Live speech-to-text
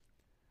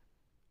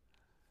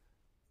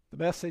The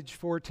message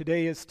for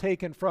today is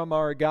taken from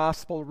our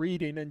gospel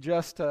reading, and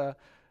just a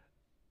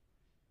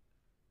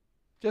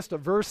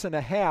verse and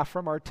a half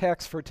from our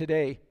text for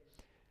today.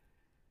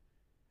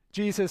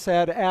 Jesus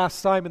had asked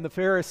Simon the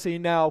Pharisee,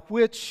 "Now,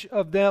 which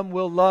of them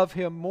will love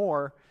him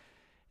more?"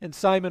 And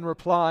Simon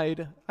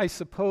replied, "I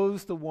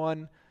suppose the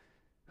one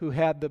who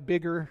had the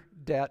bigger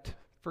debt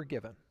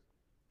forgiven."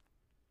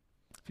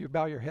 If you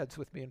bow your heads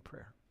with me in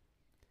prayer.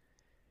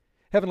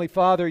 Heavenly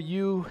Father,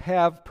 you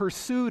have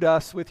pursued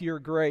us with your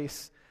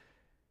grace.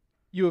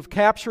 You have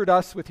captured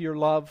us with your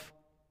love.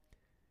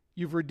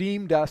 You've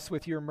redeemed us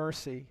with your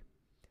mercy.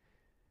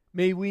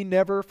 May we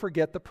never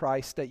forget the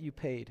price that you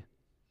paid,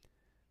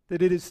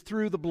 that it is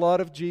through the blood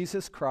of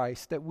Jesus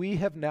Christ that we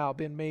have now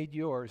been made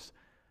yours,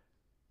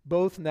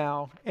 both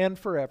now and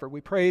forever.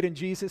 We pray it in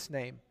Jesus'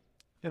 name,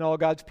 and all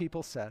God's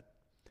people said,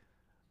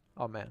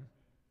 Amen.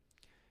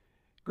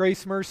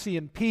 Grace, mercy,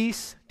 and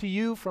peace to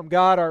you from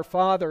God our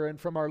Father and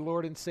from our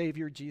Lord and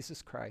Savior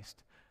Jesus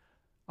Christ.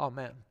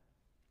 Amen.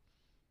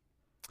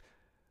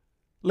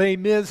 Les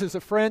Mis is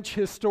a French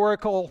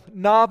historical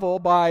novel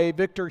by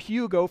Victor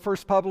Hugo,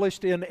 first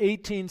published in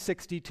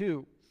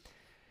 1862.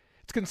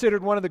 It's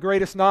considered one of the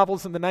greatest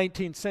novels in the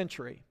 19th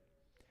century.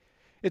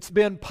 It's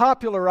been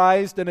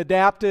popularized and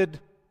adapted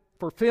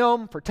for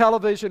film, for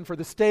television, for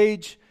the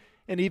stage,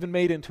 and even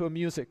made into a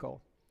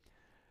musical.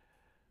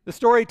 The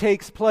story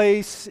takes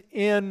place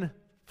in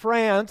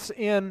France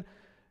in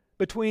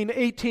between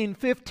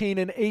 1815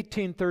 and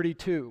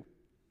 1832.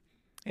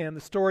 And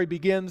the story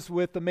begins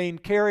with the main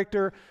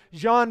character,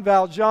 Jean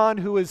Valjean,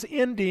 who is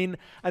ending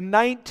a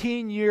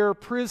 19-year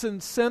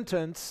prison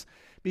sentence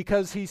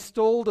because he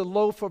stole a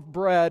loaf of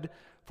bread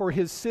for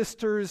his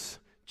sister's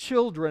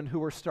children who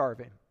were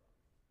starving.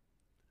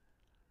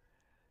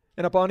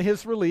 And upon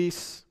his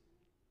release,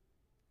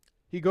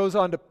 he goes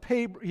on to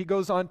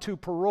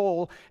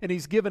parole, and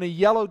he's given a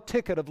yellow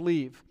ticket of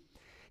leave.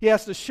 He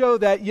has to show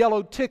that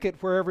yellow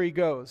ticket wherever he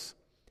goes.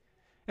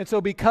 And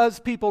so because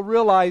people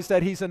realize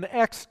that he's an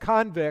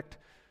ex-convict,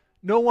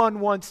 no one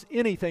wants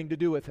anything to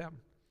do with him.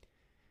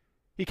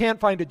 He can't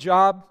find a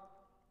job.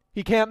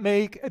 He can't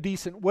make a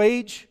decent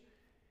wage.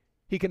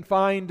 He can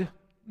find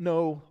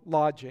no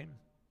lodging.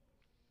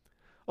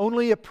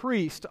 Only a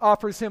priest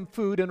offers him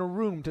food and a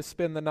room to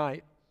spend the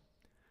night.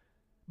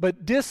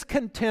 But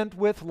discontent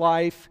with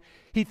life,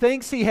 he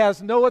thinks he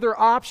has no other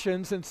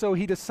options, and so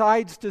he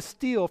decides to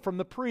steal from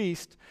the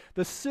priest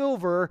the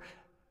silver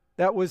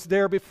that was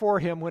there before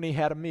him when he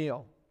had a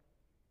meal.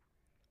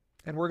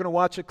 And we're going to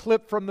watch a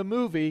clip from the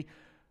movie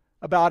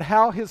about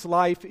how his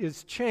life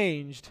is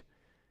changed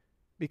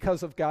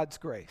because of God's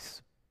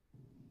grace.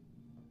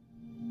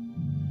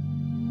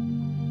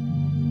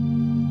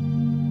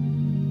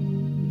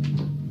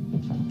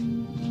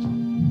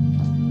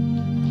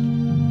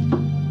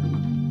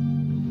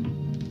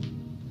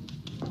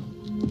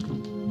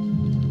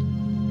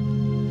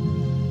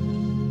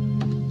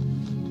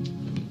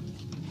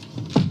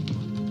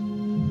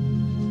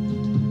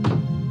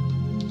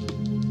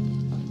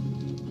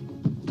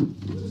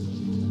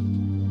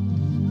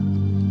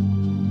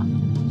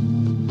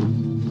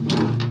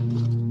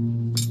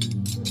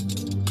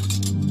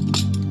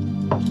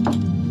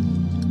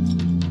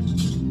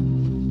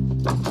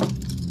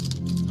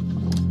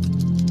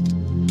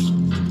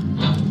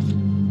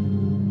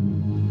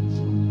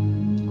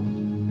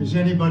 Is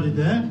anybody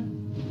there?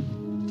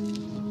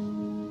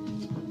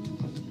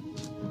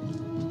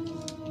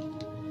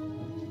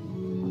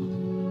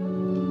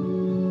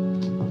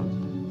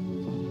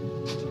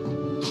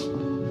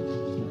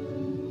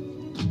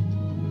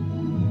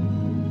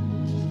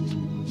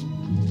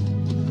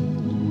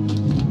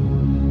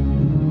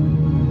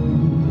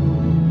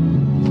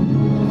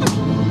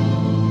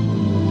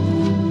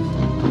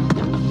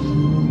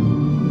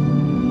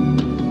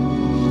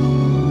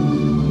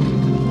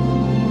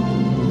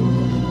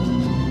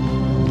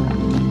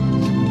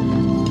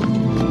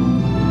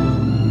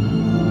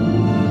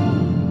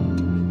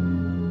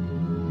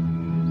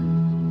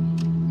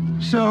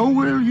 So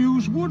we'll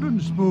use wooden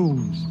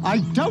spoons. I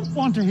don't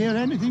want to hear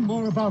anything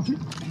more about it.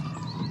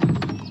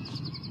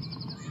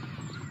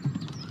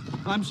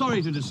 I'm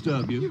sorry to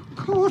disturb you. You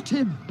caught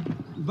him.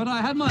 But I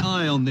had my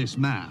eye on this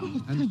man.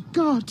 Oh, thank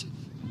God.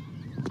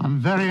 I'm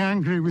very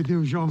angry with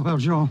you, Jean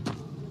Valjean.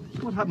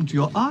 What happened to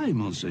your eye,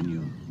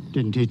 Monseigneur?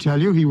 Didn't he tell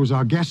you he was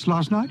our guest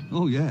last night?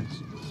 Oh, yes.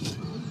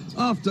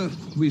 After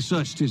we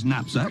searched his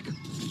knapsack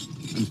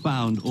and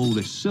found all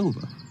this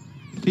silver,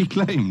 he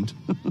claimed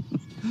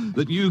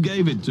that you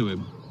gave it to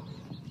him.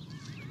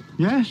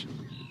 Yes.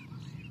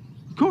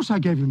 Of course I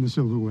gave him the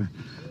silverware.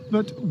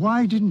 But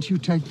why didn't you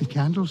take the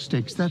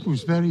candlesticks? That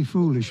was very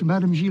foolish.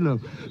 Madame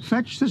Gillot,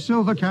 fetch the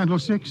silver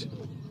candlesticks.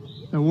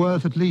 They're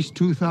worth at least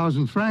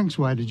 2,000 francs.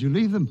 Why did you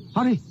leave them?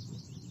 Hurry.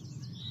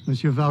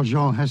 Monsieur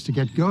Valjean has to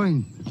get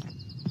going.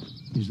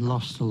 He's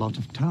lost a lot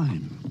of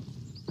time.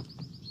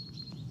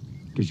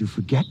 Did you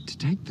forget to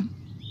take them?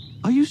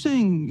 Are you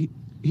saying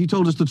he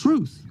told us the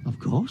truth? Of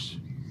course.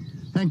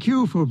 Thank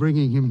you for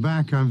bringing him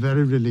back. I'm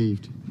very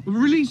relieved.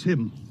 Release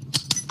him.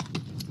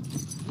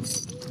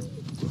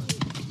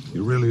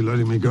 You're really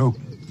letting me go?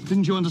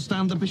 Didn't you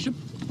understand the bishop?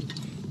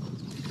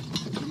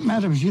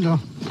 Madame Gillot,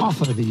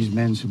 offer these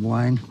men some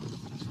wine.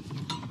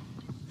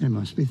 They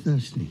must be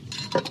thirsty.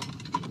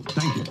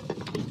 Thank you.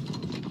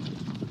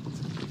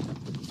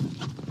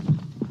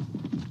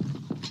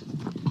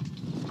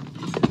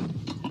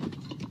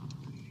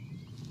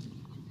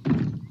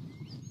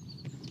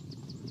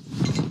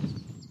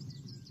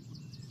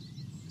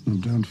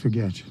 And don't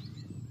forget.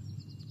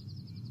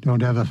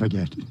 Don't ever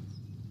forget.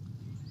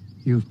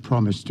 You've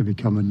promised to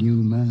become a new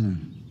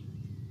man.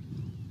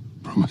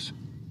 Promise?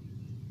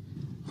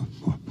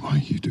 Why are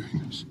you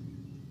doing this?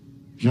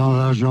 Jean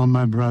Valjean,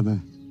 my brother,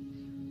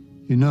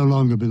 you no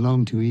longer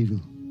belong to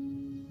evil.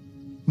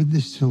 With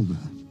this silver,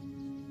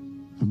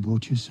 I've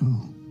bought your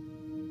soul.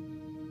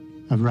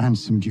 I've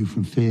ransomed you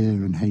from fear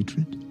and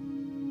hatred.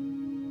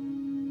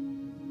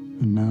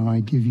 And now I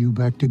give you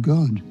back to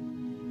God.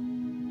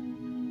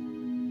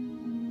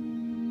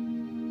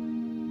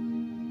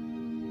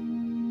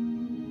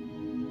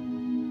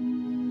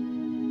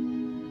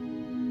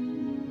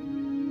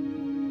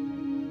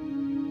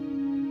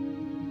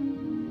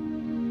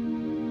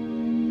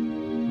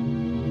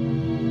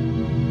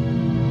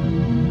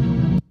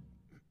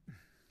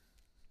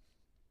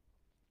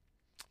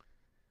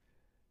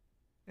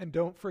 And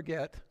don't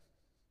forget,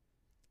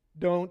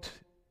 don't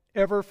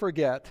ever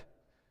forget,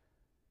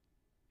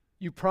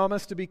 you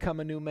promised to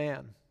become a new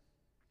man.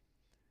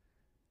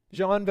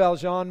 Jean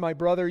Valjean, my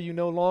brother, you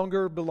no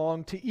longer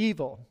belong to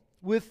evil.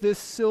 With this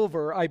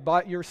silver I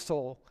bought your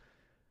soul.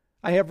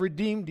 I have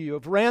redeemed you,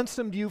 have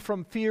ransomed you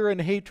from fear and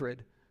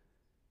hatred.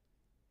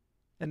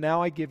 And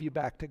now I give you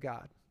back to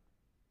God.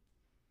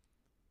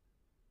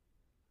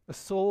 A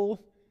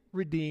soul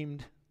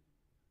redeemed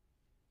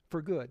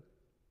for good.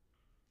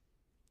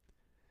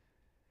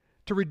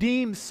 To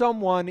redeem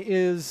someone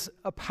is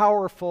a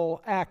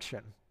powerful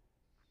action.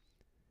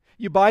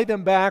 You buy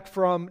them back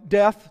from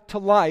death to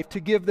life, to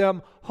give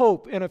them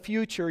hope in a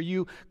future.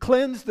 You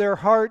cleanse their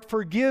heart,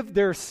 forgive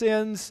their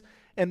sins,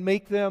 and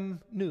make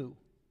them new.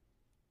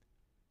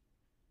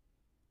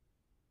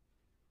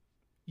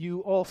 You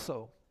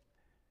also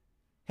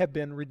have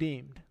been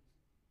redeemed,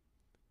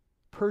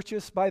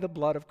 purchased by the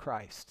blood of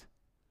Christ,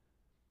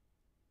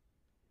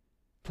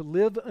 to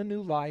live a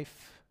new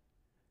life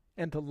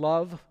and to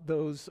love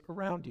those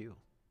around you.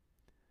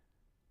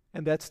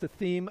 And that's the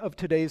theme of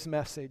today's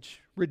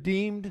message: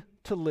 redeemed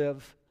to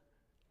live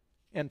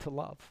and to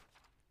love.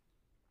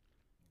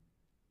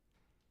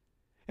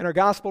 In our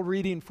gospel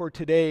reading for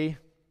today,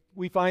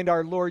 we find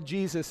our Lord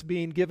Jesus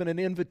being given an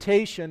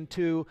invitation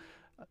to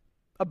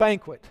a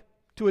banquet,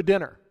 to a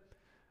dinner.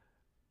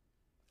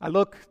 I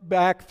look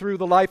back through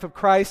the life of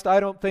Christ, I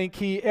don't think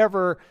he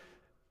ever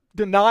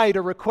denied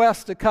a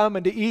request to come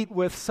and to eat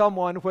with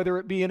someone, whether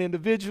it be an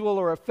individual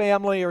or a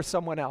family or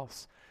someone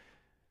else.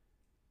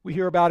 We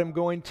hear about him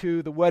going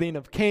to the wedding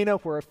of Cana,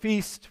 where a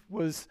feast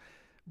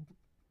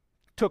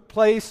took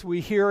place.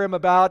 We hear him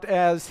about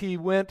as he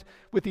went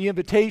with the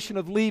invitation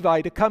of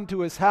Levi to come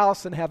to his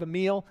house and have a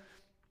meal.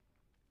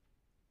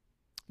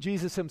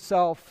 Jesus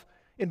himself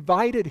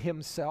invited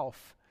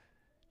himself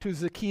to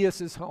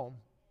Zacchaeus' home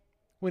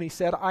when he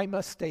said, "I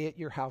must stay at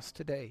your house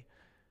today."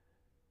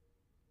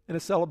 And a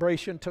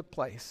celebration took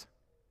place.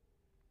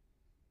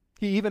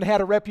 He even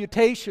had a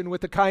reputation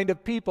with the kind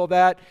of people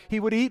that he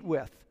would eat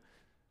with: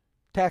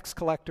 tax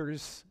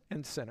collectors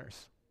and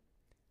sinners.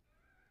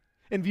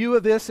 In view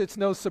of this, it's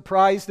no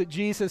surprise that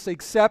Jesus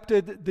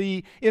accepted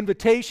the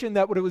invitation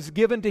that was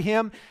given to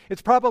him.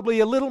 It's probably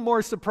a little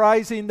more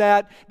surprising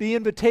that the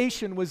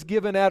invitation was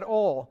given at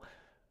all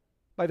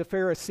by the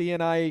Pharisee,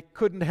 and I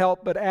couldn't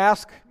help but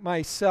ask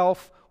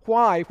myself,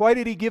 why? Why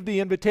did he give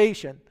the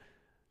invitation?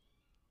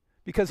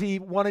 Because he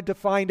wanted to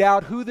find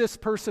out who this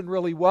person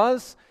really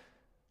was?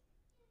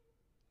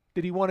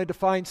 Did he wanted to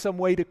find some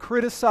way to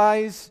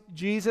criticize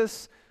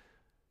Jesus?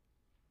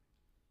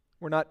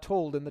 We're not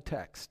told in the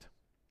text.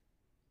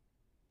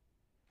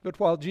 But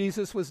while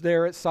Jesus was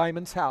there at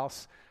Simon's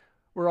house,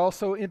 we're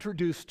also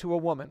introduced to a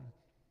woman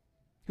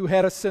who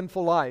had a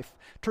sinful life.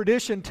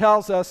 Tradition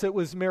tells us it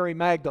was Mary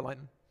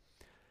Magdalene,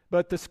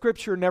 but the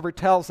scripture never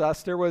tells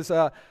us. There was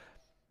a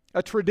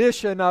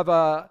tradition of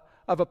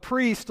a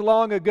priest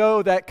long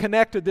ago that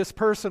connected this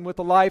person with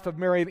the life of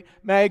Mary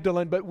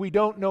Magdalene, but we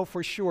don't know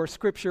for sure.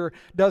 Scripture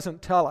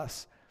doesn't tell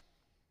us.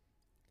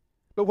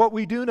 But what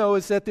we do know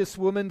is that this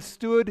woman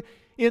stood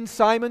in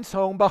Simon's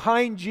home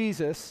behind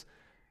Jesus,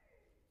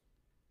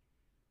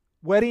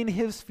 wetting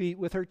his feet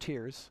with her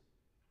tears,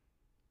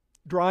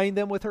 drying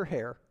them with her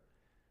hair,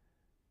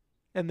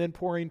 and then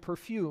pouring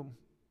perfume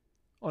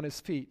on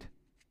his feet.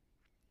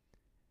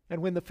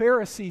 And when the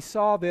Pharisee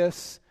saw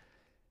this,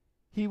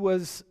 he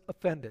was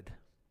offended.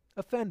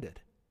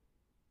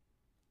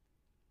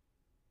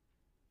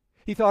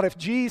 He thought if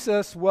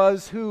Jesus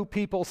was who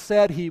people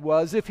said he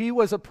was, if he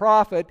was a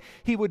prophet,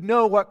 he would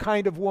know what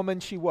kind of woman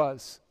she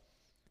was,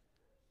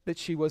 that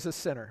she was a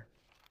sinner.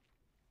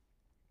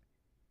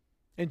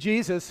 And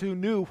Jesus, who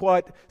knew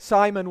what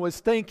Simon was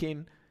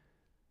thinking,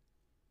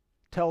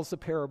 tells the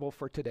parable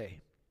for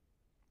today.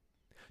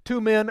 Two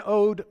men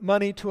owed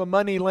money to a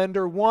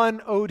moneylender.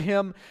 One owed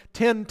him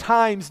 10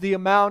 times the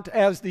amount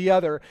as the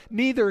other.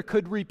 Neither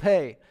could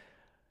repay.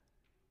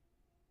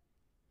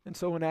 And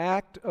so, in an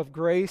act of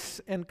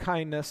grace and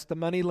kindness, the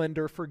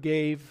moneylender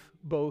forgave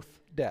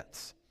both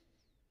debts.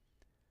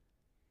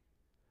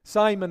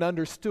 Simon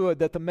understood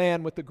that the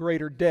man with the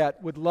greater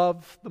debt would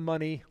love the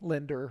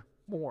moneylender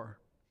more.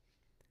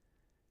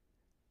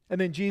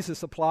 And then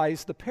Jesus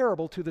applies the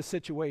parable to the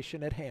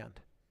situation at hand.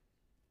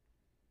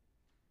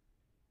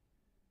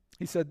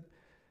 He said,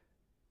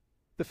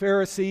 the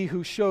Pharisee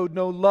who showed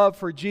no love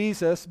for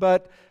Jesus,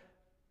 but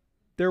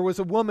there was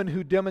a woman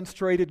who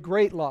demonstrated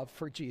great love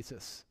for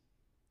Jesus.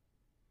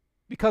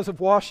 Because of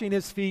washing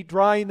his feet,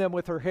 drying them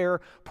with her hair,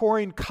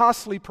 pouring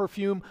costly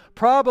perfume,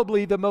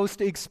 probably the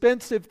most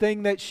expensive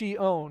thing that she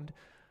owned,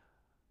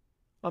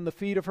 on the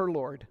feet of her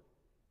Lord.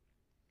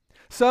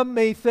 Some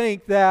may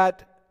think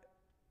that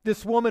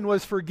this woman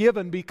was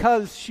forgiven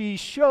because she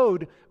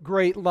showed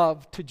great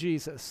love to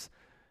Jesus.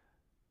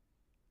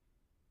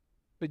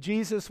 But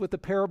Jesus, with the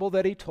parable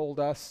that he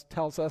told us,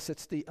 tells us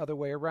it's the other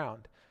way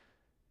around.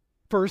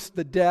 First,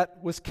 the debt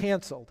was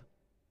canceled.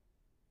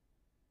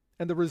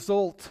 And the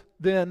result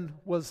then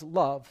was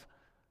love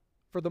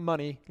for the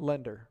money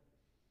lender.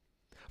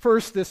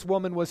 First, this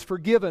woman was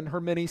forgiven her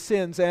many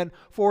sins, and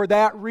for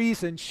that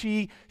reason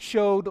she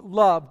showed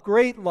love,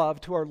 great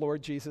love to our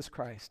Lord Jesus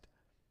Christ.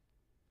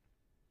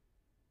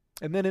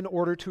 And then in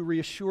order to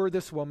reassure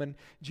this woman,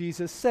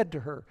 Jesus said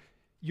to her,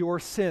 "Your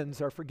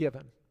sins are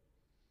forgiven."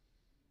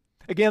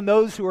 Again,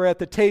 those who were at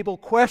the table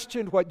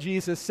questioned what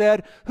Jesus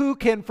said. Who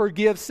can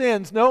forgive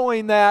sins?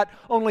 Knowing that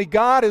only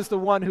God is the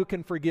one who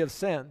can forgive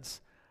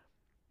sins.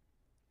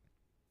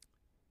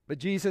 But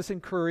Jesus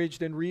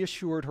encouraged and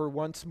reassured her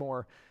once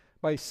more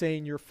by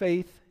saying, "Your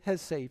faith has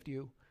saved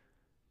you.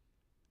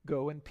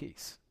 Go in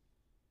peace."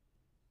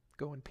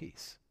 Go in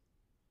peace.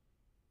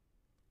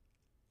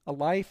 A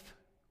life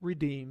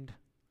redeemed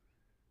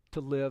to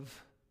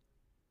live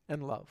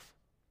and love.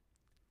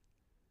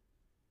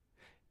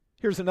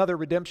 Here's another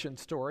redemption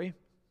story,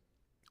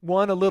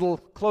 one a little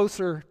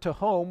closer to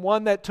home,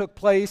 one that took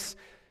place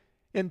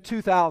in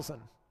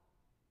 2000.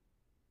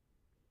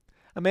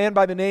 A man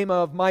by the name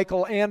of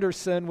Michael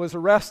Anderson was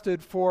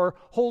arrested for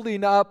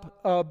holding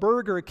up a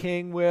Burger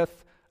King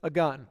with a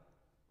gun.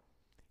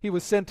 He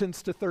was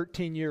sentenced to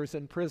 13 years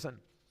in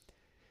prison.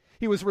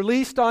 He was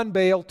released on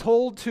bail,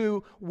 told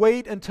to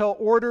wait until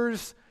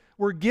orders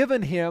were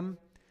given him,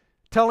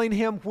 telling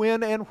him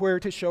when and where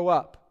to show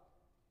up.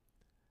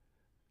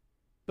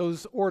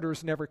 Those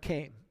orders never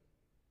came.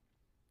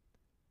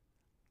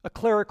 A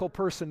clerical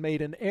person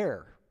made an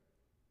error.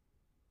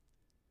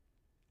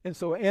 And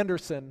so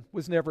Anderson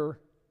was never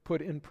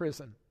put in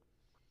prison.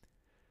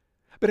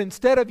 But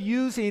instead of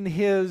using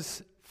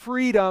his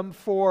freedom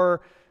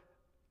for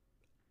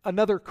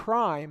another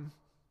crime,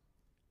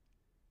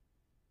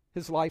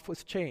 his life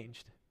was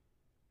changed.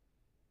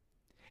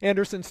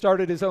 Anderson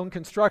started his own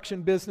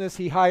construction business.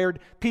 He hired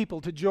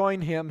people to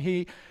join him.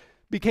 He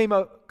became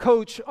a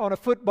coach on a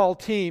football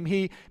team.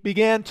 He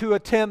began to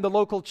attend the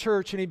local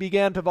church and he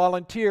began to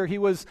volunteer. He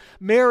was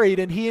married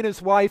and he and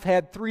his wife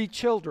had 3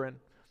 children.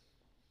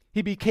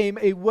 He became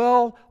a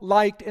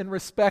well-liked and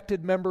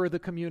respected member of the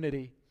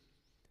community.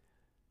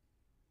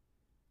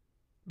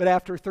 But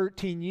after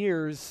 13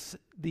 years,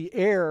 the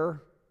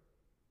error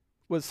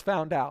was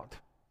found out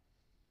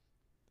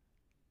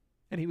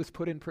and he was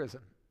put in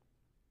prison.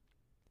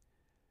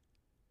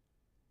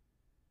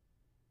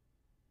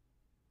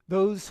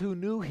 Those who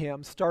knew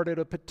him started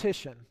a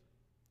petition,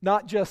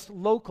 not just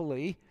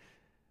locally,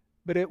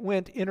 but it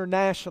went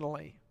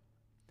internationally.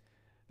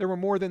 There were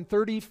more than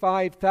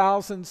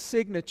 35,000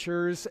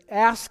 signatures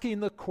asking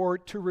the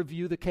court to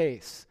review the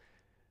case,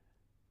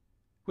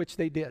 which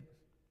they did.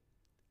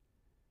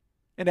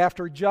 And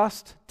after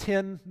just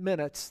 10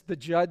 minutes, the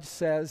judge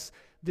says,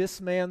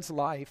 "This man's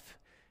life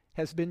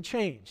has been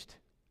changed,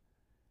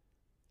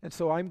 and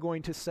so I'm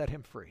going to set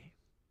him free."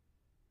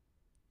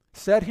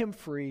 Set him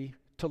free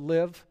to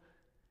live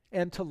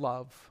and to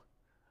love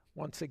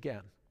once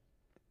again.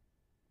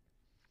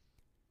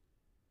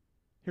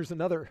 Here's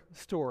another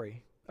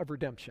story of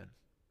redemption.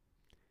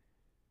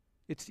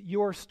 It's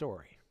your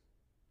story,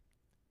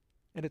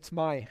 and it's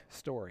my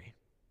story.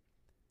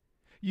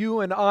 You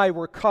and I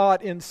were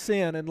caught in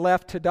sin and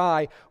left to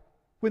die.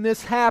 When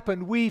this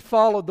happened, we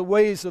followed the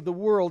ways of the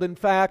world. In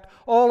fact,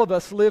 all of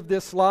us lived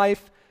this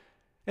life,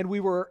 and we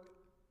were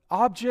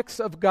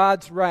objects of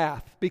God's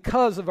wrath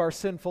because of our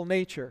sinful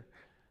nature.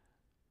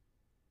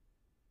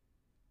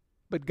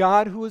 But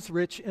God, who is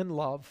rich in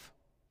love,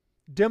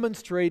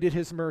 demonstrated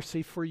his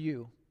mercy for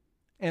you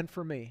and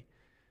for me.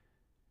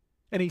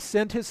 And he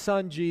sent his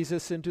Son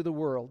Jesus into the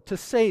world to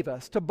save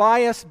us, to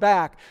buy us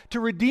back, to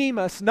redeem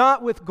us,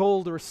 not with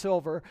gold or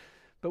silver,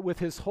 but with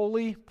his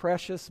holy,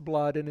 precious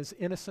blood and his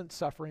innocent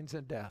sufferings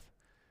and death,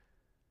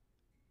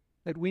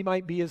 that we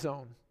might be his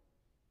own,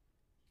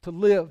 to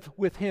live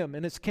with him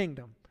in his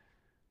kingdom,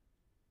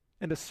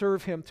 and to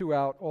serve him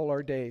throughout all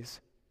our days.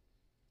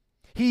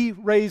 He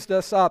raised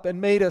us up and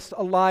made us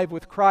alive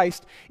with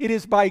Christ. It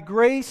is by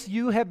grace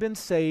you have been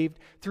saved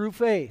through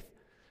faith,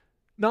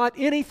 not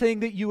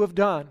anything that you have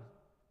done.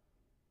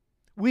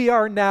 We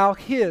are now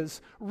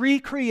His,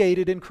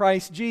 recreated in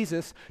Christ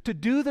Jesus to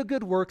do the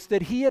good works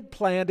that He had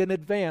planned in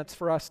advance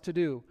for us to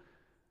do.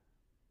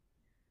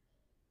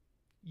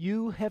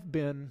 You have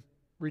been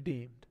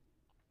redeemed.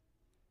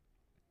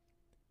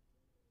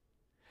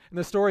 In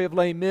the story of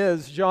Les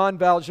Mis, Jean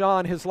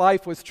Valjean, his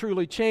life was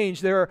truly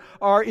changed. There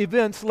are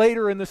events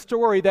later in the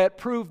story that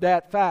prove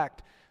that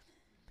fact.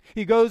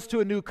 He goes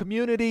to a new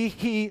community,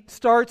 he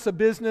starts a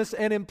business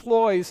and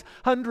employs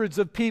hundreds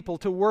of people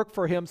to work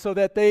for him so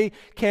that they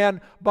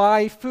can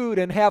buy food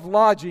and have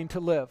lodging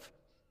to live.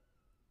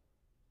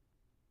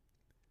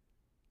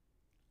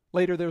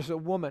 Later there's a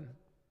woman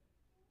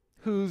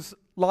whose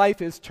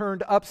life is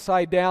turned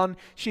upside down.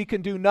 She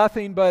can do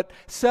nothing but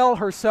sell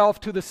herself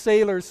to the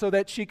sailors so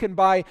that she can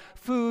buy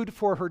food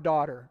for her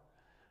daughter.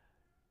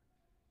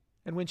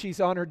 And when she's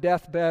on her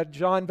deathbed,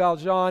 Jean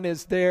Valjean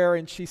is there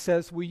and she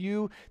says, "Will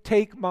you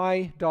take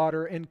my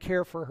daughter and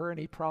care for her?" And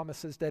he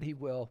promises that he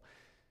will.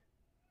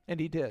 And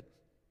he did.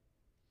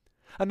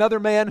 Another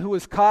man who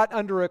was caught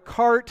under a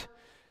cart,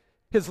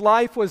 his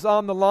life was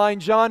on the line.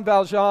 Jean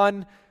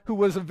Valjean, who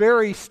was a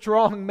very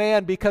strong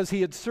man because he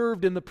had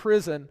served in the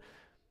prison,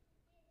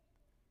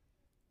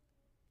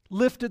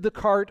 lifted the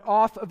cart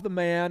off of the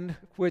man,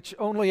 which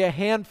only a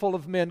handful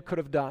of men could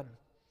have done,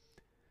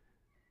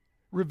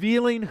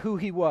 revealing who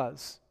he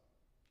was.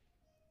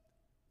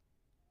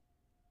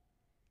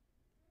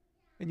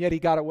 And yet he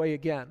got away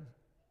again.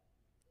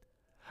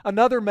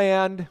 Another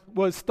man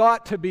was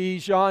thought to be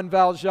Jean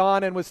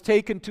Valjean and was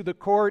taken to the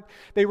court.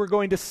 They were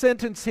going to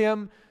sentence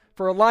him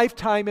for a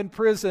lifetime in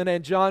prison,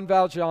 and Jean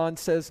Valjean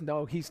says,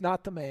 "No, he's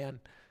not the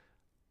man.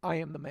 I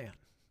am the man.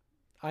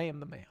 I am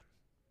the man."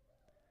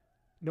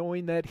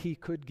 Knowing that he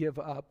could give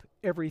up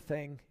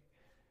everything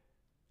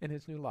in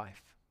his new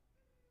life.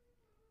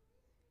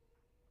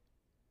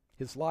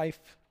 His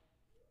life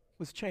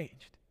was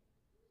changed.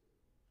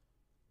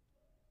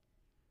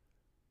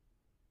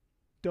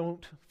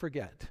 Don't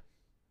forget.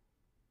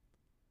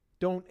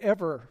 Don't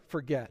ever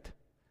forget.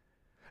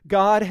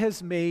 God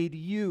has made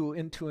you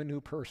into a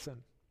new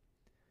person.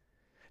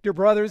 Dear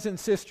brothers and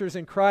sisters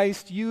in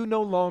Christ, you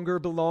no longer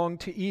belong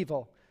to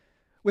evil.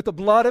 With the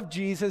blood of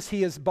Jesus,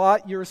 He has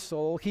bought your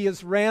soul. He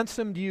has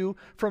ransomed you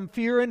from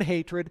fear and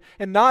hatred,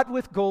 and not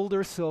with gold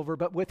or silver,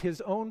 but with His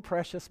own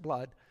precious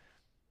blood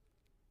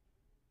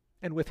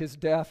and with His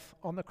death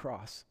on the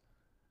cross.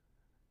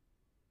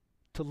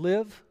 To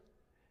live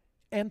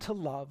and to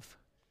love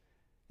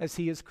as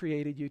He has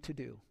created you to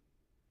do.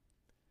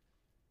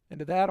 And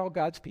to that, all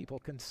God's people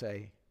can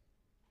say,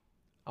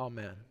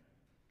 Amen.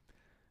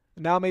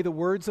 Now may the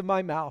words of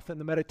my mouth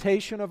and the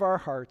meditation of our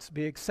hearts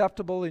be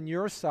acceptable in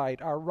your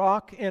sight, our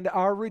rock and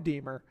our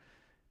Redeemer.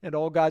 And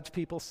all God's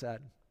people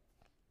said,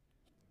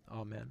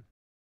 Amen.